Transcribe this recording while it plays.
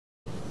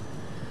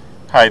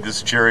Hi, this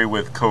is Jerry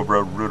with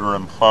Cobra Rooter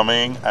and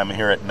Plumbing. I'm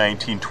here at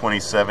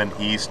 1927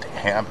 East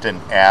Hampton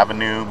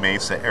Avenue,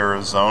 Mesa,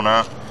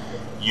 Arizona,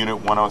 Unit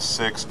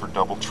 106 for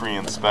DoubleTree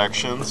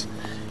inspections.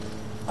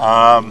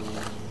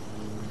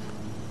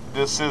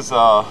 This is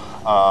a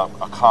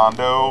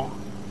condo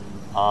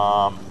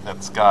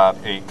that's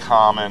got a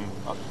common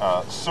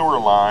sewer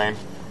line,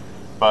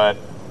 but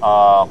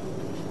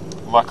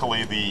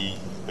luckily the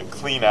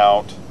clean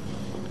out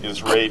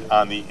is right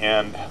on the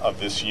end of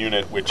this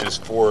unit, which is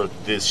for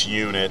this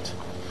unit,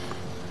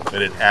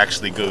 but it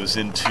actually goes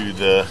into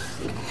the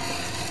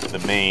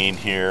main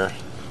here.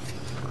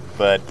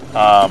 But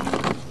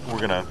we're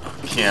gonna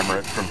camera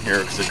it from here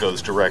because it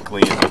goes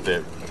directly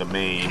into the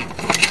main.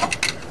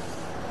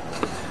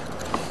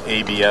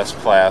 ABS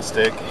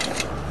plastic.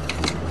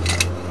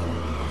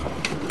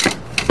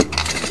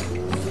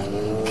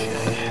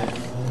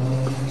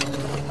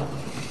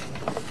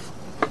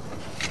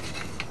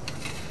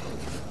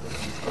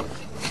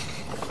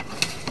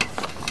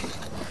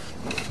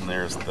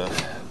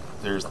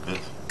 There's the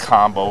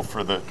combo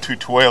for the two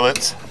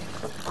toilets.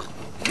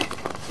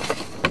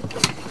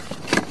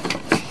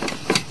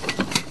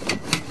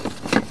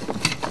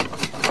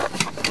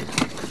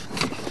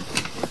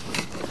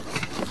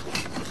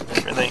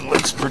 Everything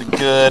looks pretty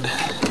good.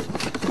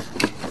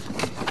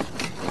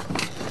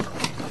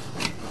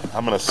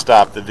 I'm gonna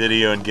stop the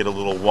video and get a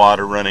little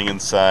water running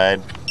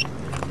inside.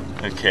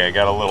 Okay, I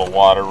got a little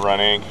water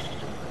running.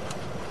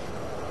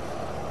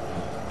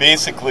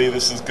 Basically,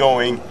 this is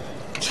going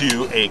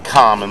to a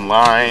common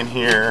line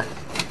here,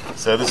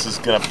 so this is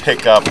going to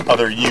pick up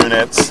other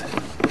units.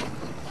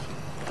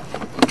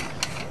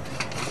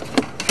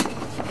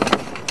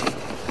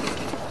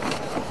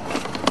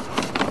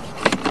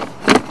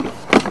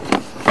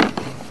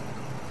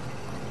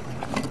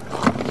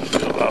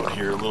 Go out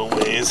here a little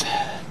ways.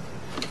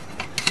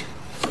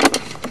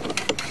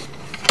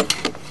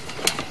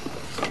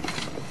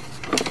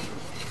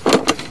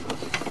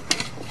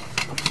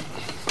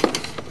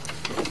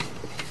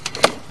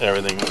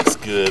 Everything looks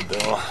good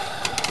though.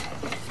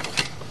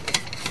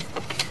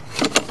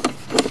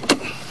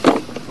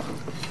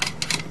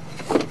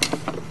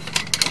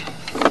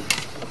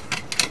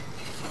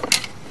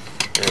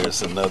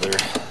 There's another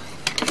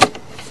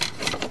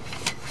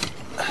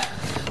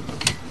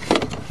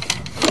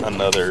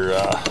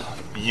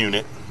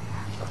unit.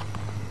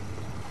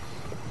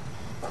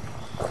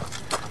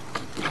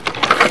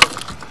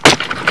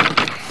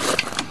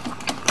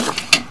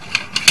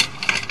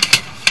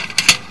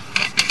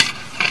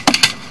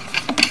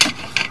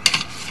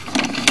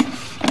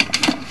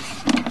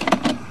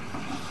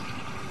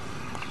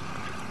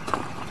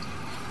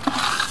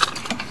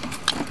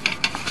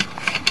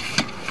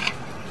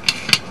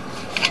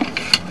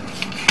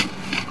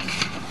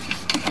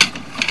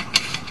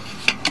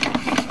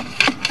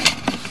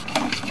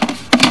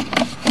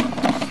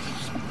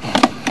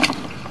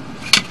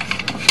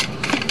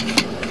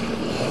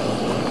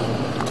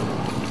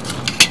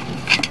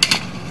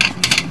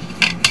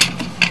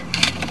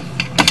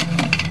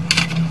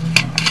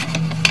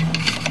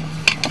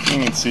 You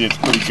can see it's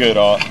pretty good.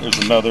 There's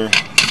another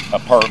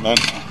apartment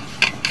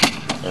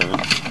or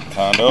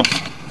condo.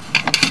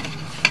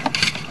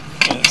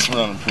 It's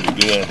running pretty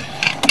good.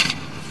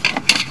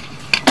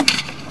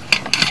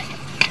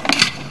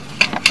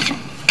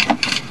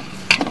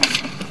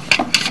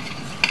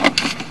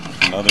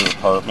 Another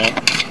apartment,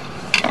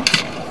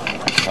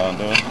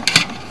 condo.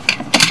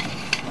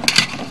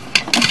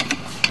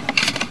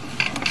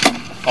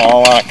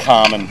 All on a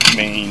common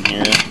main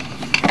here.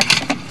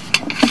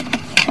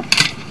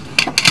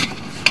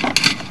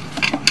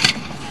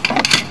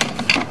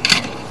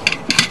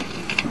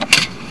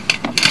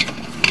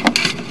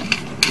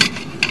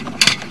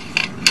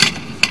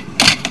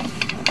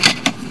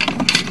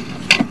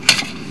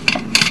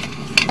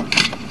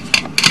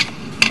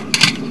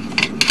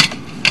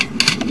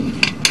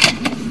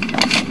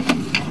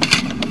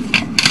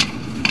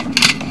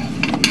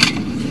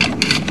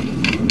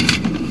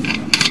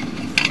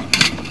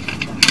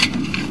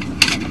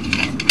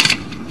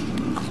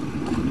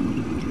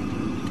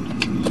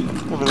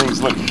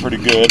 Everything's looking pretty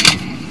good.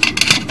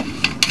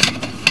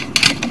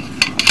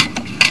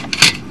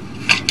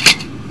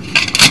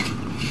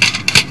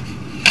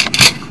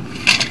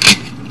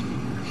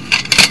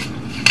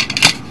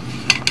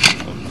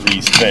 A little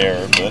grease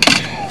there, but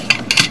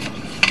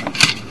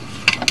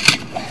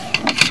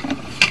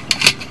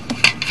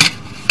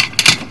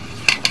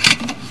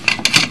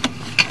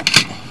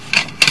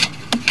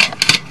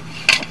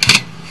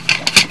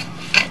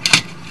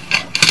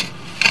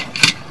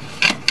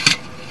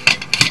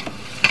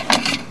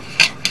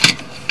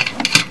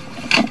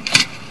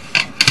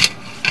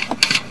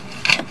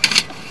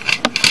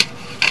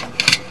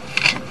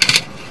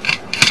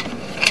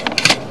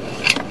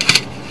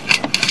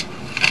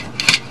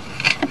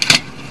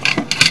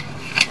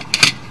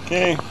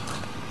okay, it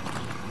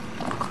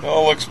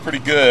all looks pretty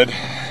good.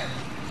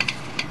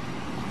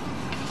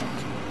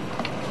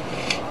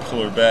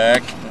 Pull her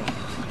back.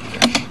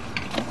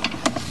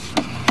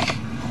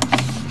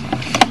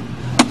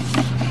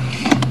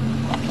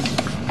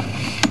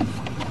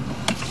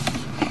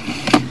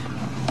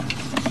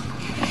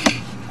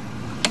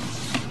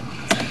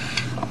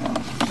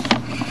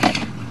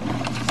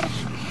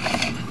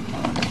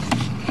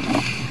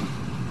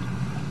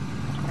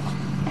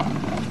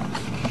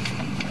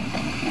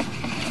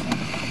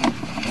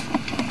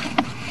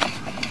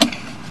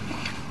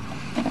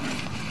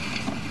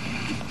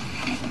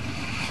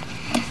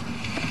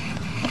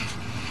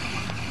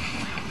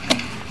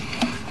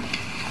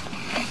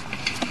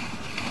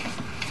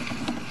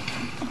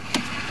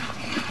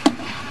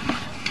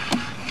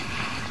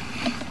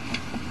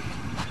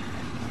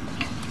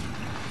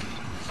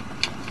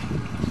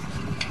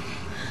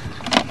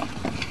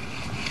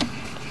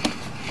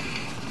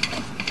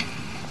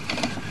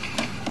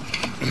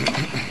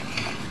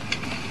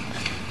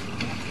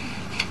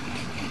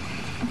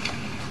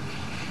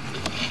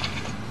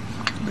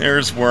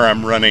 There's where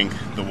I'm running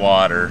the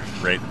water,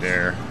 right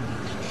there.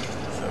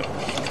 So you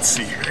can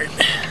see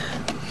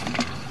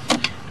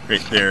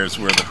right there is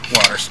where the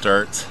water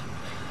starts.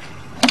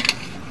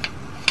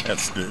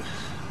 That's the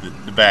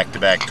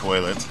back-to-back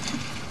toilets.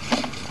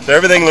 So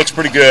everything looks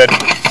pretty good.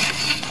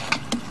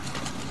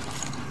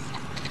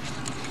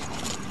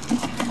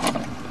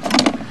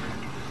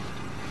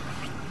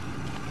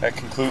 That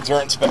concludes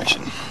our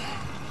inspection.